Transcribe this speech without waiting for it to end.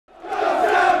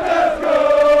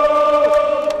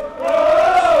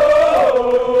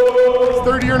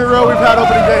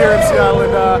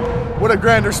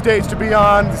grander stage to be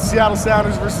on. The Seattle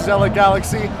Sounders versus LA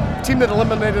Galaxy, a team that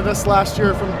eliminated us last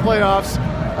year from the playoffs.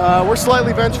 We're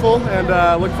slightly vengeful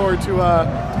and look forward to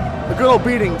a good old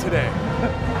beating today.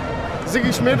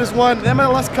 Ziggy Schmidt has won the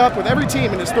MLS Cup with every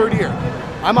team in his third year.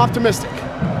 I'm optimistic.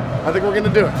 I think we're going to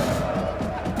do it.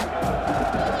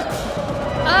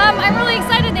 I'm really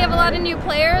excited. They have a lot of new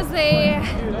players. They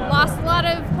lost a lot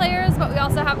of players, but we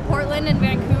also have Portland and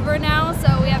Vancouver now,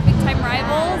 so we have big-time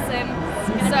rivals, and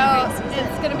so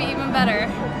it's going to be even better.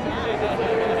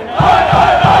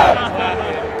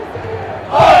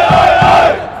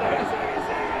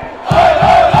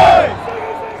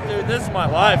 Dude, this is my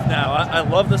life now. I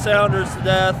love the Sounders to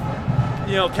death.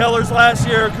 You know, Keller's last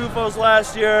year, Kufo's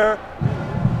last year.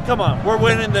 Come on, we're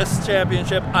winning this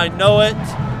championship. I know it.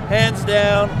 Hands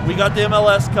down, we got the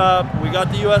MLS Cup, we got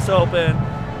the US Open.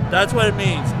 That's what it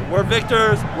means. We're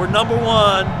victors, we're number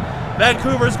one.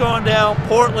 Vancouver's going down,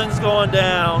 Portland's going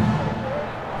down.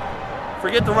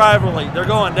 Forget the rivalry, they're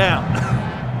going down.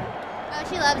 Oh,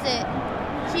 she loves it.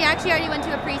 She actually already went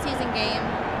to a preseason game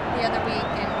the other week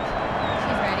and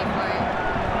she's ready for it.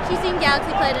 She's seen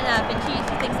Galaxy played enough and she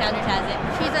thinks Sounders has it.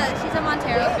 She's a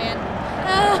Montero fan.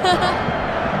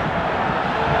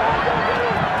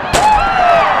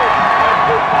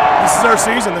 This is our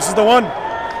season. This is the one.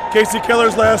 Casey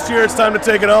Keller's last year. It's time to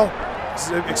take it all.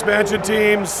 Expansion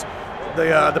teams.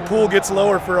 The pool gets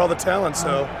lower for all the talent.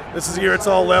 So this is the year it's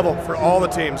all level for all the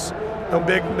teams. No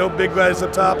big guys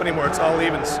up top anymore. It's all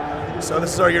evens. So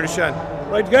this is our year to shine.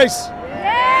 Right, guys?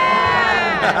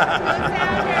 Yeah!